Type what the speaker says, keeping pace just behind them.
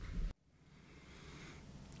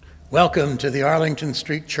Welcome to the Arlington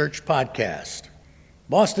Street Church Podcast.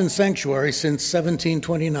 Boston Sanctuary since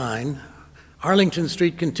 1729, Arlington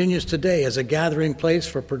Street continues today as a gathering place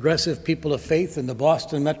for progressive people of faith in the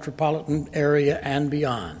Boston metropolitan area and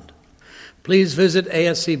beyond. Please visit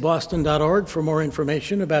ascboston.org for more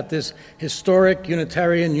information about this historic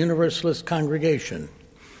Unitarian Universalist congregation.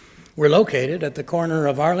 We're located at the corner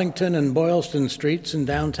of Arlington and Boylston Streets in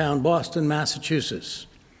downtown Boston, Massachusetts.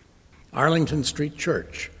 Arlington Street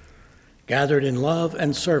Church, gathered in love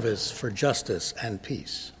and service for justice and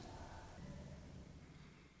peace.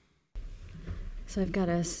 So I've got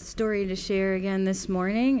a story to share again this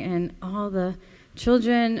morning, and all the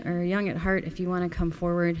children or young at heart, if you want to come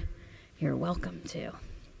forward, you're welcome to.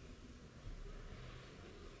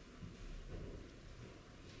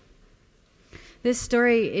 This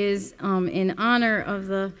story is in honor of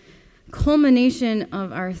the culmination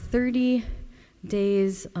of our 30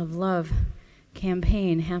 Days of Love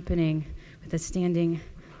campaign happening with a Standing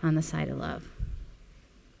on the Side of Love.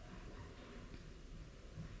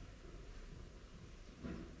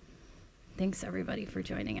 Thanks, everybody, for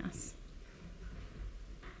joining us.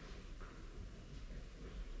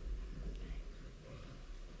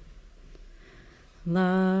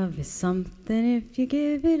 Love is something if you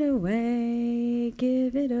give it away,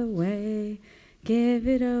 give it away, give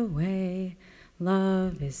it away.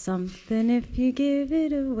 Love is something if you give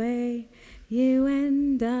it away, you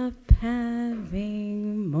end up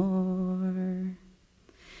having more.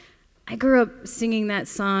 I grew up singing that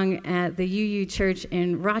song at the UU Church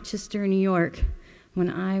in Rochester, New York, when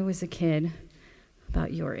I was a kid,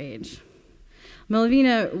 about your age.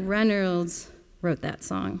 Melvina Reynolds wrote that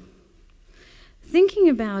song. Thinking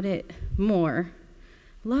about it more,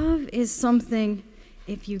 love is something,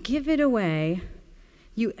 if you give it away,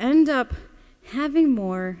 you end up having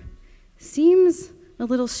more, seems a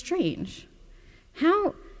little strange.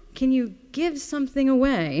 How can you give something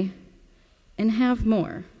away and have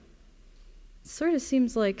more? It sort of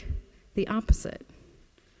seems like the opposite.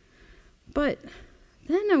 But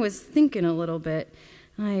then I was thinking a little bit.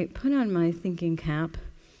 I put on my thinking cap.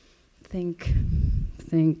 Think.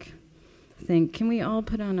 Can we all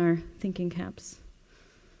put on our thinking caps?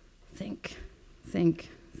 Think.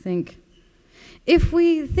 If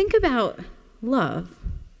we think about love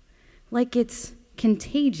like it's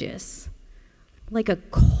contagious, like a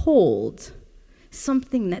cold,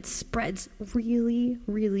 something that spreads really,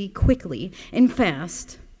 really quickly and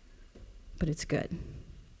fast, but it's good.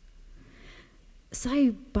 Sai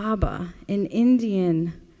Baba, an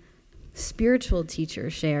Indian spiritual teacher,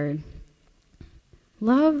 shared,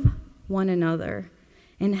 love one another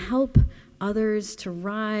and help others to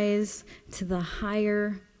rise to the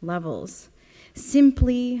higher levels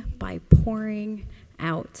simply by pouring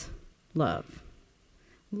out love.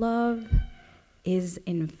 Love is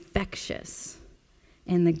infectious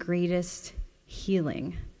and the greatest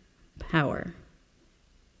healing power.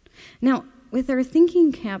 Now, with our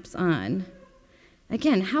thinking caps on,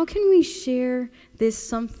 again, how can we share this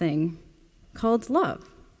something called love?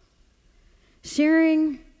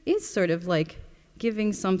 Sharing is sort of like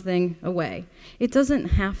giving something away. It doesn't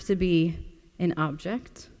have to be an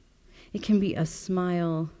object. It can be a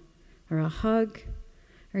smile or a hug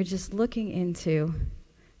or just looking into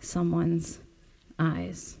someone's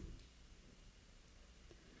eyes.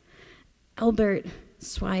 Albert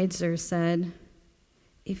Schweitzer said,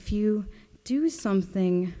 if you do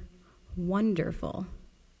something wonderful,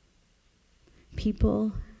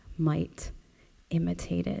 people might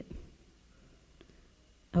imitate it.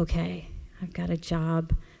 Okay, I've got a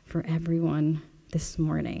job for everyone this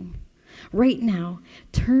morning. Right now,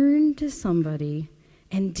 turn to somebody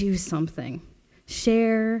and do something.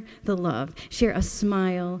 Share the love. Share a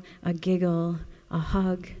smile, a giggle, a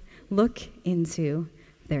hug. Look into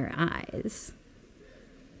their eyes.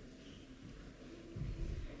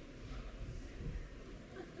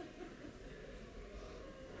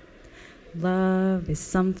 Love is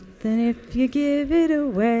something if you give it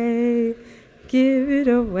away. Give it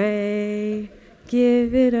away,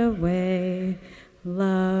 give it away.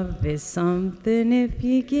 Love is something if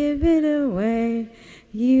you give it away,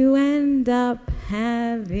 you end up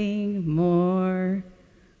having more.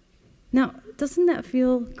 Now, doesn't that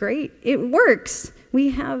feel great? It works.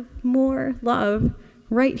 We have more love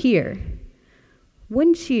right here.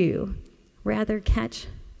 Wouldn't you rather catch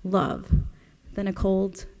love than a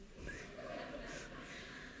cold?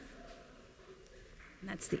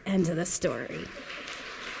 That's the end of the story.